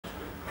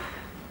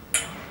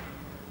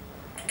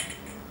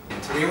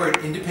Today we're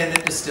at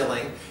Independent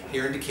Distilling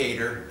here in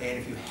Decatur, and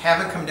if you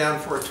haven't come down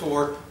for a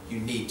tour, you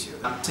need to.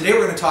 Today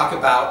we're going to talk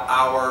about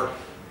our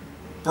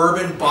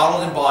bourbon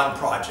bottled and bond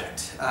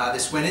project.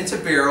 This went into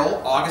barrel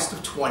August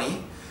of 20.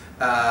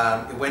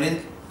 It went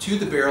into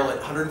the barrel at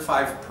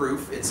 105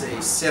 proof. It's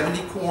a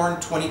 70 corn,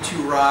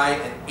 22 rye,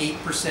 and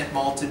 8%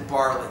 malted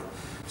barley.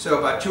 So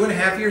about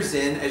 2.5 years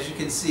in, as you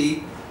can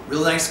see,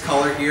 real nice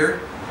color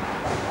here.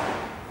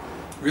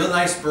 Real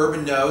nice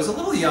bourbon nose, a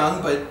little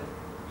young, but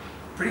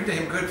pretty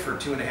damn good for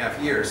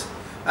 2.5 years.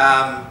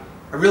 I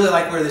really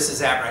like where this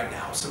is at right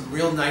now. Some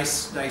real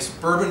nice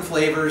bourbon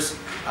flavors,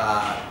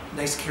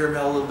 nice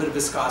caramel, a little bit of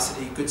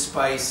viscosity, good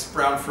spice,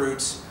 brown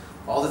fruits,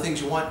 all the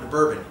things you want in a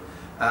bourbon.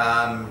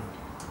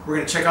 We're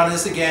going to check on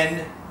this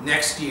again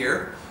next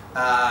year,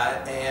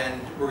 and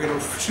we're going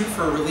to shoot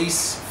for a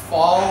release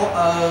fall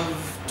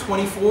of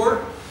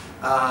 24.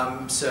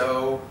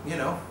 So, you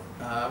know,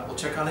 we'll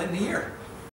check on it in a year.